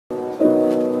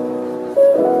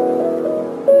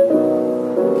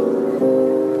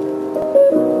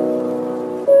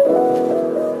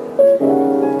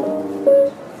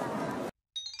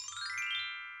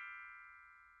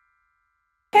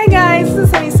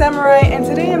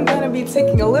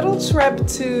taking a little trip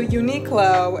to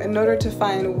Uniqlo in order to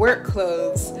find work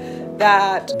clothes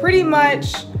that pretty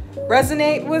much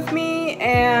resonate with me.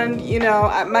 And you know,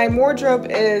 my wardrobe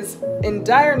is in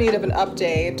dire need of an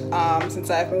update since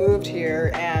I've moved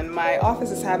here, and my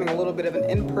office is having a little bit of an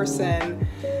in-person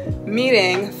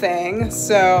meeting thing,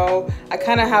 so I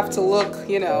kind of have to look,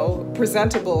 you know,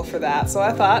 presentable for that. So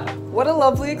I thought, what a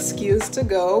lovely excuse to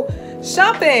go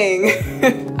shopping.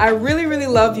 I really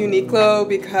love Uniqlo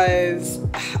because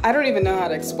I don't even know how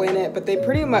to explain it, but they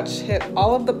pretty much hit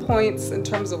all of the points in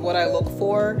terms of what I look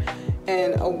for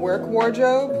in a work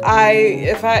wardrobe.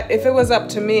 If it was up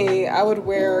to me, I would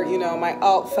wear, you know, my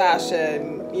alt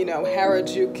fashion, you know,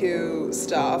 Harajuku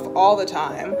stuff all the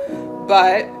time,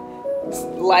 but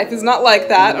life is not like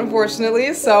that,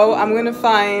 unfortunately. So I'm gonna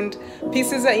find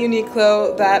pieces at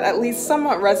Uniqlo that at least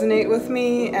somewhat resonate with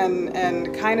me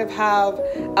and kind of have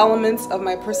elements of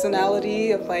my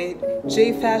personality, of my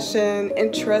J fashion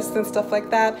interests and stuff like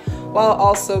that, while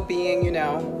also being, you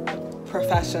know,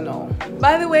 professional.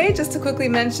 By the way, just to quickly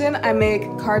mention, I make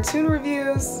cartoon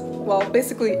reviews, well,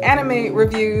 basically anime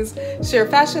reviews, share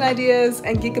fashion ideas,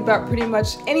 and geek about pretty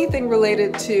much anything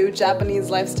related to Japanese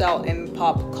lifestyle and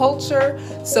pop culture.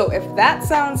 So if that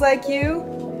sounds like you,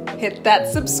 hit that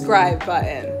subscribe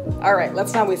button. All right,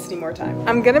 let's not waste any more time.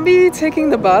 I'm gonna be taking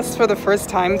the bus for the first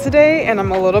time today, and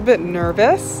I'm a little bit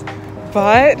nervous,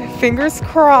 but fingers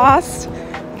crossed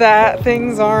that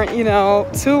things aren't, you know,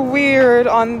 too weird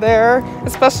on there,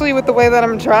 especially with the way that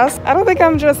I'm dressed. I don't think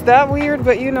I'm dressed that weird,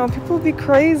 but you know, people be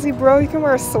crazy, bro. You can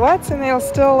wear sweats and they'll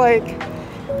still like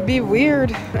be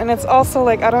weird. And it's also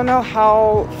like, I don't know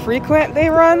how frequent they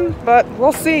run, but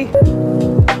we'll see.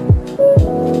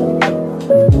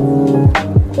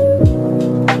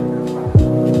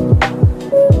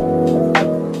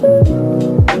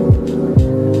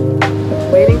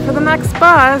 Waiting for the next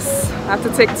bus. I have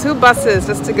to take 2 buses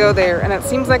just to go there, and it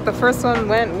seems like the first one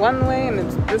went one way, and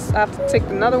I have to take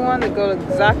another one to go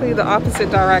exactly the opposite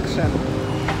direction.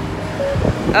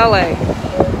 LA.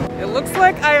 It looks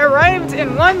like I arrived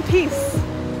in one piece.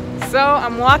 So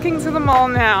I'm walking to the mall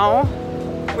now,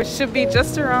 which should be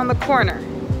just around the corner.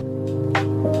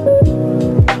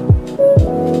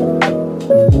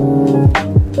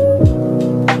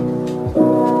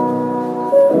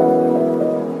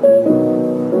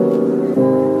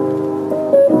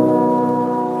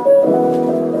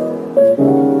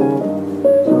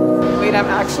 I'm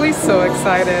actually so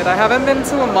excited. I haven't been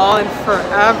to a mall in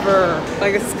forever.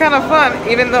 Like, it's kind of fun,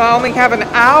 even though I only have an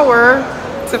hour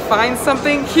to find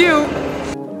something cute.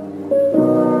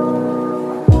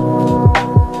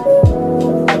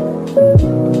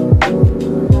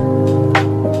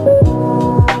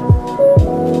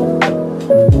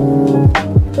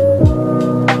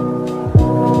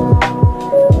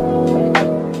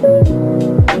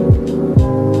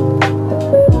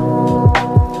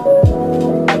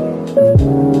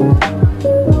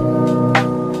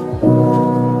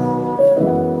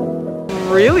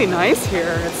 Really nice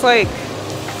here. It's like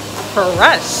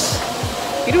fresh.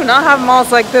 You do not have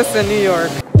malls like this in New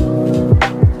York.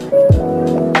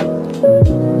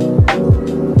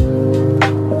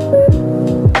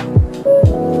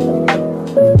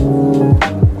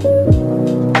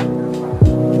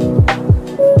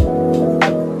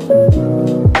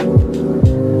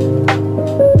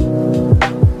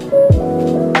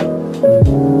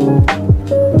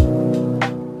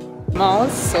 Mall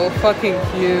is so fucking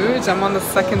huge. I'm on the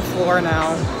 2nd floor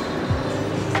now.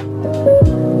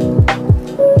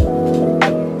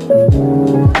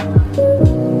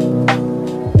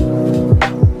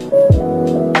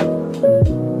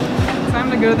 Time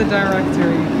to go to the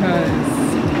directory because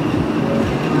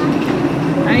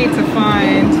I need to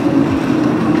find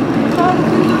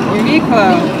Uniqlo.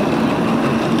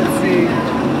 Let's see.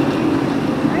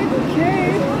 Okay.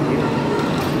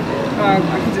 Oh,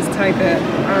 I can just type it.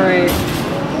 Alright.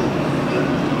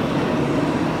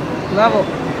 Level.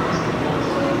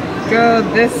 Go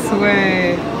this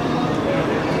way.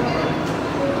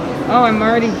 Oh, I'm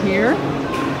already here?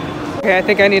 Okay, I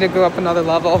think I need to go up another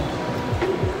level.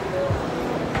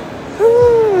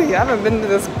 Whew, I haven't been to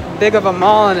this big of a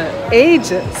mall in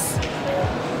ages.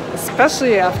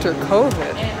 Especially after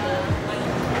COVID.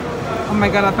 Oh my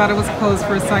god, I thought it was closed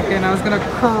for a second. I was gonna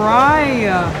cry.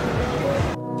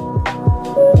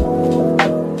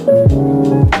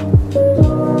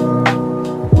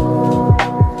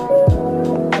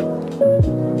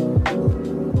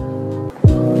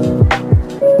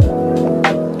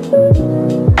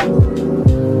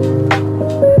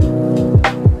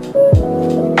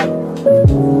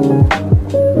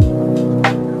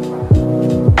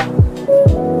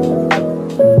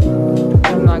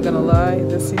 I'm not gonna lie,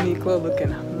 this Uniqlo Uniqlo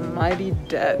looking mighty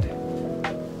dead.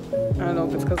 I don't know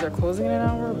if it's because they're closing in an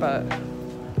hour, but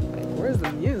like, where's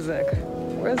the music?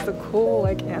 Where's the cool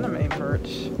like anime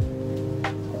merch?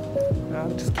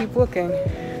 I'll just keep looking.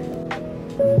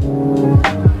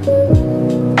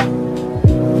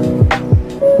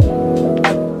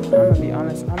 I'm gonna be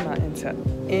honest, I'm not into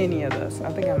any of this.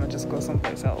 I think I'm gonna just go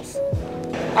someplace else.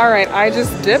 All right, I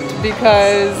just dipped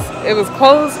because it was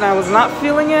closed and I was not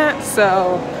feeling it.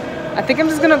 So I think I'm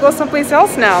just gonna go someplace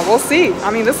else now. We'll see.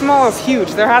 I mean, this mall is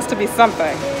huge. There has to be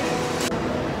something.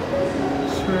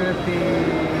 Trippy.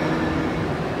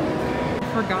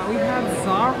 Forgot we had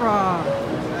Zara.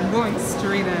 I'm going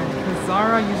straight in because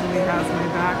Zara usually has my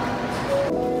back.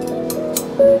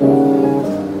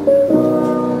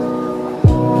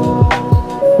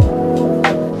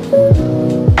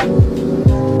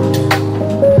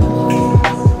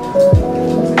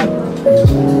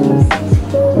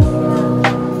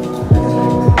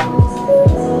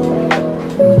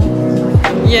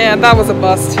 Yeah, that was a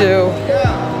bus too.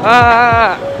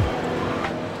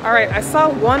 All right, I saw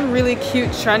one really cute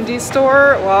trendy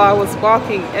store while I was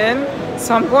walking in,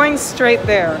 so I'm going straight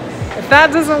there. If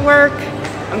that doesn't work,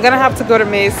 I'm gonna have to go to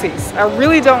Macy's. I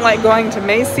really don't like going to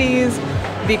Macy's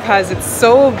because it's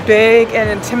so big and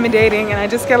intimidating and I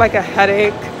just get like a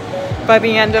headache by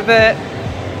the end of it.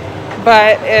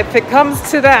 But if it comes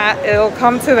to that, it'll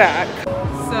come to that.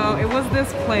 So it was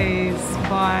this place,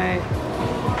 but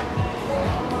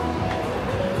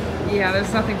yeah,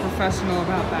 there's nothing professional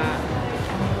about that.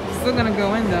 Still gonna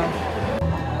go in though.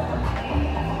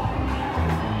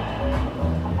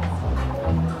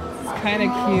 It's kind of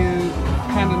cute,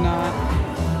 kind of not.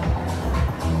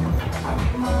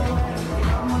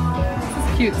 This is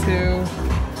cute too.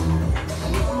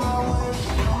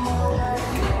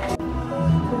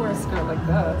 You could wear a skirt like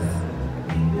this.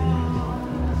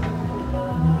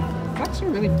 It's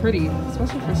actually really pretty,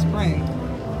 especially for spring.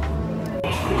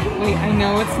 Wait, I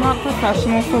know it's not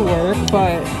professional for work,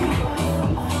 but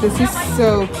this is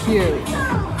so cute.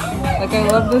 Like, I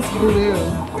love this blue.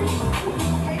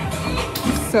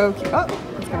 It's so cute. Oh,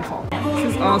 it's gonna fall.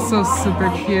 This is also super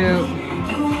cute.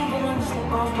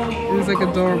 It is like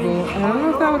adorable. I don't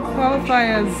know if that would qualify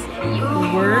as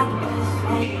work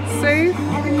safe. I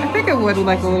think it would,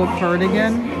 like a little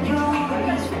cardigan.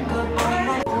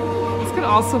 This could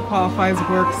also qualify as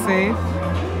work safe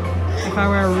if I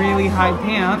wear really high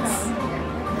pants.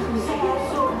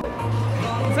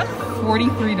 Is that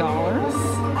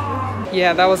 $43?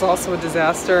 Yeah, that was also a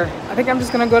disaster. I think I'm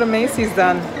just gonna go to Macy's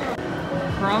then.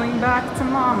 Crawling back to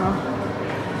mama.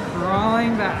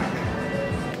 Crawling back.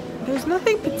 There's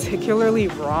nothing particularly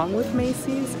wrong with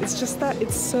Macy's. It's just that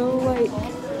it's so like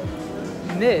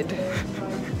mid,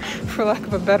 for lack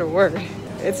of a better word.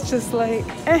 It's just like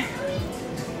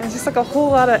It's just like a whole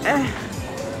lot of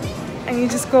and you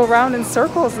just go around in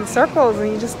circles and circles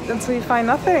and you just until you find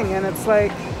nothing, and it's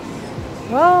like,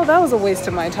 well, that was a waste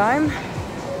of my time.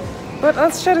 But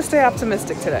let's try to stay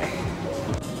optimistic today.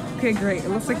 Okay, great. It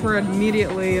looks like we're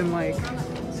immediately in like,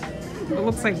 it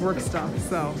looks like work stuff,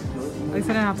 so at least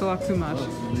I didn't have to walk too much.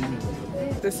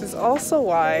 This is also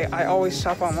why I always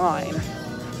shop online.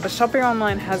 But shopping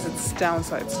online has its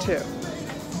downsides too.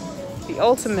 The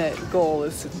ultimate goal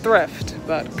is to thrift,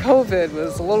 but COVID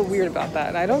was a little weird about that.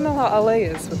 And I don't know how LA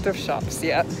is with thrift shops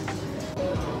yet.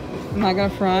 I'm not gonna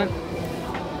front.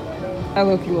 I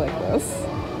low-key like this.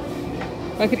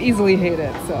 I could easily hate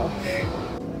it, so.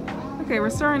 Okay, we're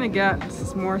starting to get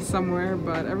more somewhere,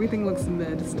 but everything looks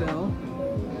mid still.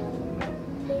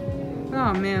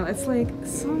 Oh man, it's like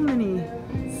so many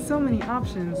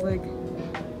options, like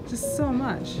just so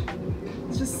much.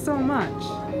 It's just so much.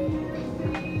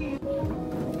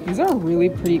 These are really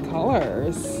pretty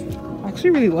colors. I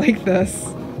actually really like this.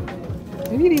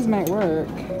 Maybe these might work.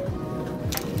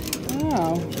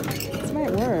 Oh, this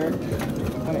might work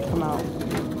when it come out.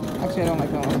 Actually, I don't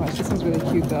like that one much. This one's really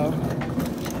cute though.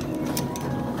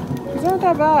 These aren't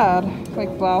that bad,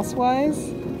 like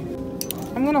blouse-wise.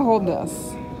 I'm gonna hold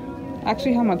this.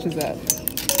 Actually, how much is it?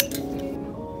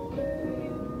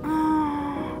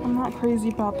 I'm not crazy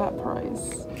about that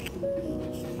price,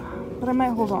 but I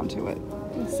might hold on to it.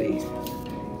 Let's see.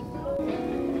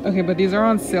 Okay, but these are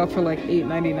on sale for like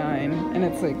 $8.99, and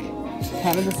it's like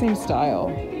kind of the same style,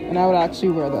 and I would actually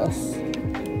wear this.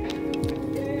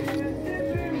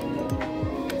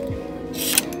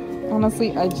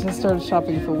 Honestly, I just started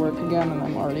shopping for work again, and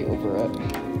I'm already over it.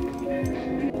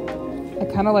 I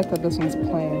kind of like that this one's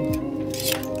plain.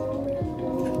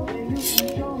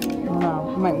 I don't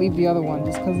know, I might leave the other one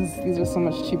just because these are so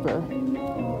much cheaper.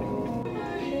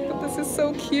 But this is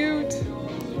so cute.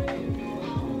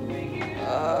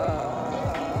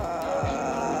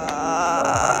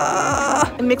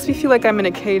 makes me feel like I'm in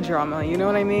a K-drama, you know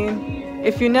what I mean?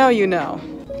 If you know, you know.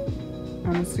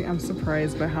 Honestly, I'm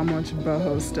surprised by how much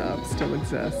boho stuff still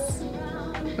exists.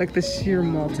 Like the sheer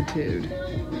multitude.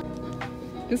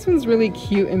 This one's really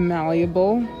cute and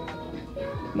malleable.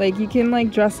 Like you can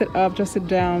like dress it up, dress it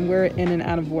down, wear it in and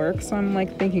out of work. So I'm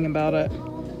like thinking about it.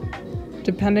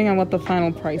 Depending on what the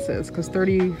final price is, because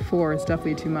 $34 is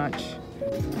definitely too much.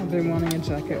 I've been wanting a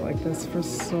jacket like this for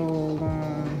so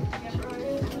long.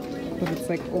 But it's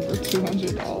like over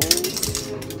 $200.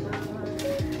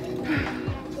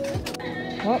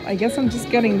 Well, I guess I'm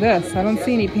just getting this. I don't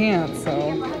see any pants,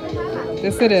 so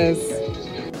this it is.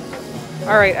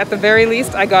 All right, at the very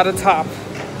least, I got a top.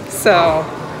 So,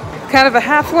 kind of a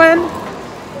half win.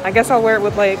 I guess I'll wear it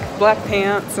with like black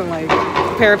pants and like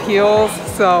a pair of heels,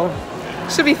 so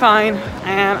should be fine.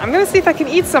 And I'm gonna see if I can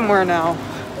eat somewhere now.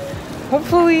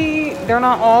 Hopefully they're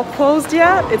not all closed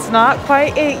yet. It's not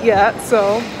quite 8 yet,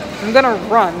 so I'm gonna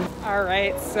run. All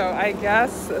right, so I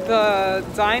guess the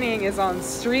dining is on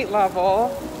street level,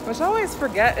 which I always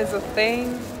forget is a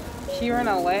thing here in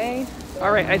LA.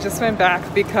 All right, I just went back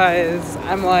because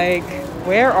I'm like,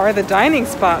 where are the dining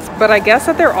spots? But I guess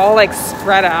that they're all like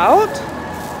spread out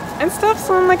and stuff.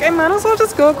 So I'm like, I might as well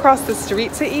just go across the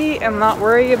street to eat and not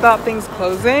worry about things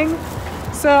closing.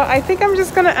 So I think I'm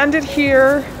just gonna end it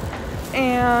here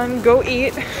and go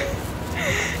eat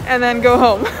and then go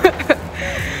home.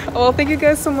 Well, thank you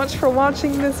guys so much for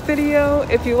watching this video.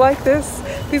 If you like this,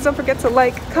 please don't forget to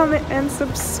like, comment, and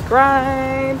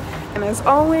subscribe. And as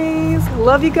always,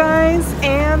 love you guys,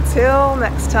 and till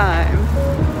next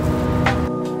time.